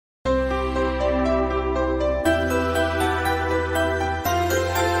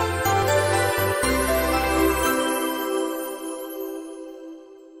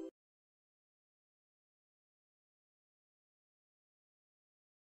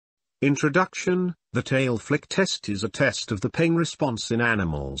Introduction. The tail flick test is a test of the pain response in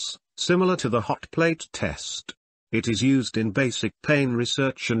animals, similar to the hot plate test. It is used in basic pain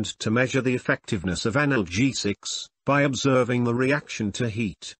research and to measure the effectiveness of analgesics, by observing the reaction to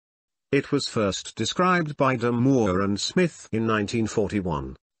heat. It was first described by de Moore and Smith in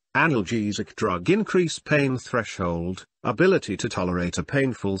 1941. Analgesic drug increase pain threshold, ability to tolerate a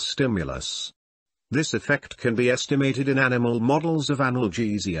painful stimulus. This effect can be estimated in animal models of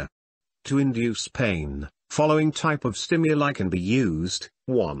analgesia. To induce pain, following type of stimuli can be used: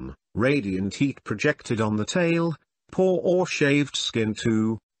 1. Radiant heat projected on the tail, paw or shaved skin.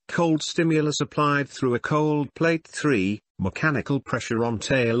 2. Cold stimulus applied through a cold plate. 3. Mechanical pressure on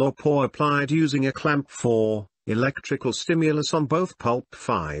tail or paw applied using a clamp. 4. Electrical stimulus on both pulp.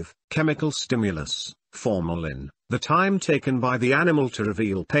 5. Chemical stimulus, formalin, the time taken by the animal to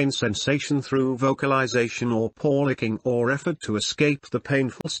reveal pain sensation through vocalization or paw licking or effort to escape the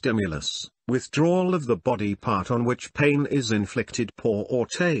painful stimulus. Withdrawal of the body part on which pain is inflicted, paw or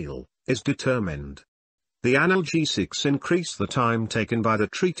tail, is determined. The analgesics increase the time taken by the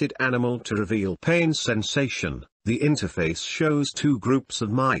treated animal to reveal pain sensation. The interface shows two groups of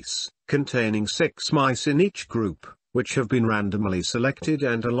mice, containing 6 mice in each group, which have been randomly selected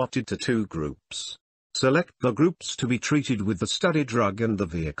and allotted to 2 groups. Select the groups to be treated with the study drug and the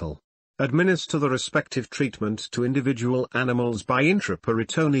vehicle. Administer the respective treatment to individual animals by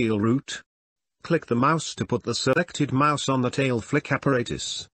intraperitoneal route. Click the mouse to put the selected mouse on the tail flick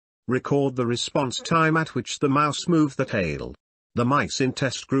apparatus. Record the response time at which the mouse moved the tail. The mice in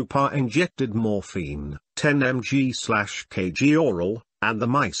test group are injected morphine, 10 mg/kg oral, and the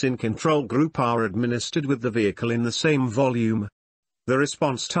mice in control group are administered with the vehicle in the same volume. The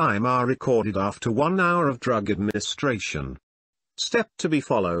response time are recorded after 1 hour of drug administration. Step to be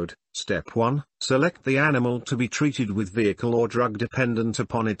followed. Step 1. Select the animal to be treated with vehicle or drug dependent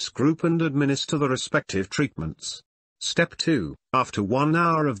upon its group and administer the respective treatments. Step 2. After 1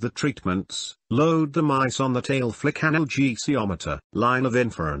 hour of the treatments, load the mice on the tail flick analgesiometer. Line of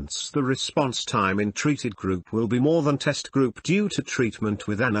inference: the response time in treated group will be more than test group due to treatment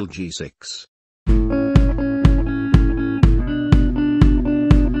with analgesics.